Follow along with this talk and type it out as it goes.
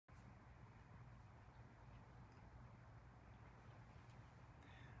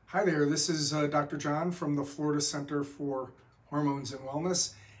Hi there, this is Dr. John from the Florida Center for Hormones and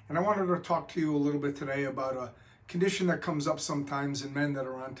Wellness, and I wanted to talk to you a little bit today about a condition that comes up sometimes in men that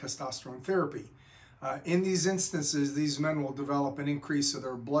are on testosterone therapy. In these instances, these men will develop an increase of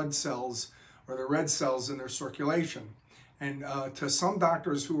their blood cells or their red cells in their circulation. And to some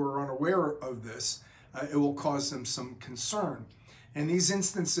doctors who are unaware of this, it will cause them some concern. In these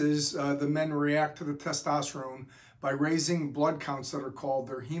instances, the men react to the testosterone by raising blood counts that are called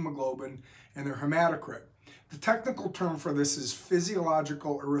their hemoglobin and their hematocrit. The technical term for this is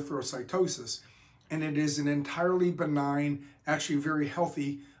physiological erythrocytosis, and it is an entirely benign, actually very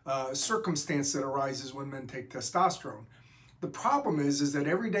healthy circumstance that arises when men take testosterone. The problem is that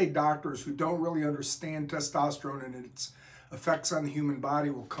everyday doctors who don't really understand testosterone and its effects on the human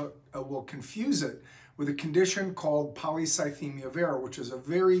body will confuse it with a condition called polycythemia vera, which is a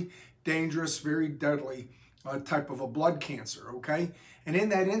very dangerous, very deadly type of a blood cancer, okay? And in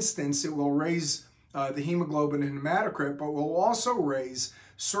that instance, it will raise the hemoglobin and hematocrit, but will also raise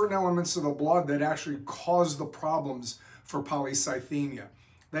certain elements of the blood that actually cause the problems for polycythemia.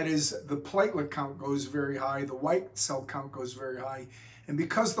 That is, the platelet count goes very high, the white cell count goes very high, and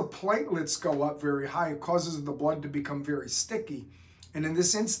because the platelets go up very high, it causes the blood to become very sticky. And in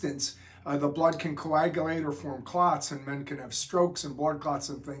this instance, the blood can coagulate or form clots, and men can have strokes and blood clots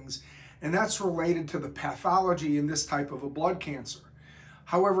and things. And that's related to the pathology in this type of a blood cancer.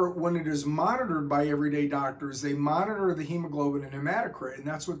 However, when it is monitored by everyday doctors, they monitor the hemoglobin and hematocrit, and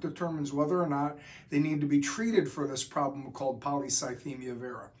that's what determines whether or not they need to be treated for this problem called polycythemia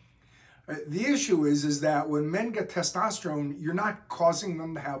vera. The issue is that when men get testosterone, you're not causing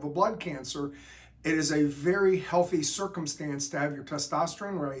them to have a blood cancer. It is a very healthy circumstance to have your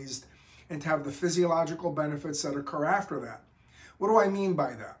testosterone raised and to have the physiological benefits that occur after that. What do I mean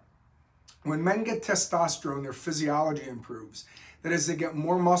by that? When men get testosterone, their physiology improves. That is, they get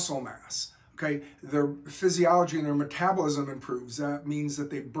more muscle mass, okay? Their physiology and their metabolism improves. That means that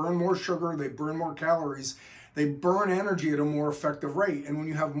they burn more sugar, they burn more calories, they burn energy at a more effective rate. And when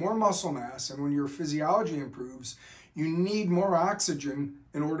you have more muscle mass and when your physiology improves, you need more oxygen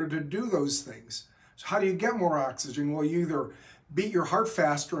in order to do those things. So how do you get more oxygen? Well, you either beat your heart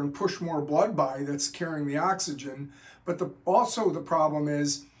faster and push more blood by that's carrying the oxygen, but also the problem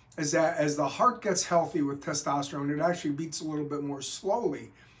is that as the heart gets healthy with testosterone, it actually beats a little bit more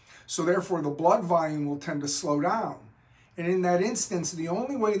slowly. So therefore, the blood volume will tend to slow down. And in that instance, the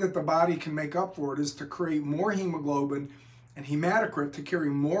only way that the body can make up for it is to create more hemoglobin and hematocrit to carry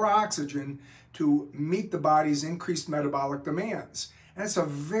more oxygen to meet the body's increased metabolic demands. And it's a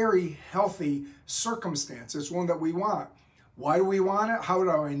very healthy circumstance. It's one that we want. Why do we want it? How do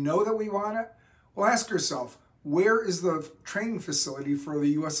I know that we want it? Well, ask yourself, where is the training facility for the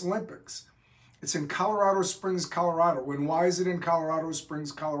U.S. Olympics? It's in Colorado Springs, Colorado. And why is it in Colorado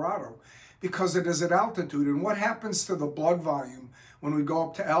Springs, Colorado? Because it is at altitude. And what happens to the blood volume when we go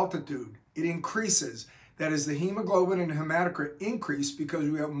up to altitude? It increases. That is, the hemoglobin and hematocrit increase because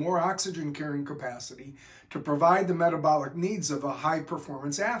we have more oxygen carrying capacity to provide the metabolic needs of a high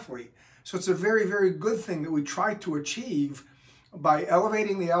performance athlete. So it's a very, very good thing that we try to achieve by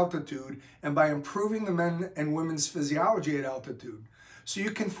elevating the altitude and by improving the men and women's physiology at altitude. So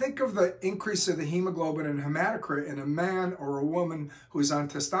you can think of the increase of the hemoglobin and hematocrit in a man or a woman who is on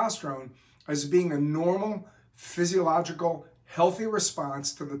testosterone as being a normal, physiological, healthy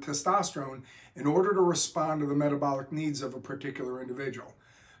response to the testosterone in order to respond to the metabolic needs of a particular individual.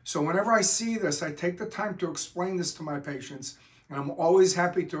 So whenever I see this, I take the time to explain this to my patients, and I'm always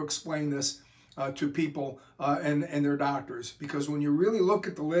happy to explain this to people and their doctors, because when you really look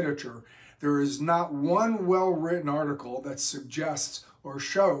at the literature, there is not one well-written article that suggests or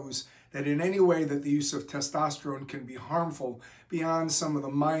shows that in any way that the use of testosterone can be harmful beyond some of the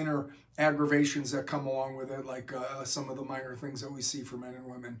minor aggravations that come along with it, like some of the minor things that we see for men and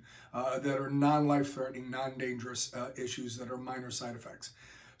women that are non-life-threatening, non-dangerous issues that are minor side effects.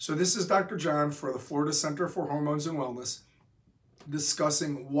 So this is Dr. John for the Florida Center for Hormones and Wellness,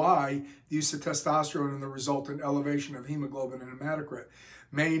 discussing why the use of testosterone and the resultant elevation of hemoglobin and hematocrit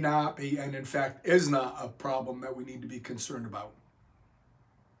may not be, and in fact is not, a problem that we need to be concerned about.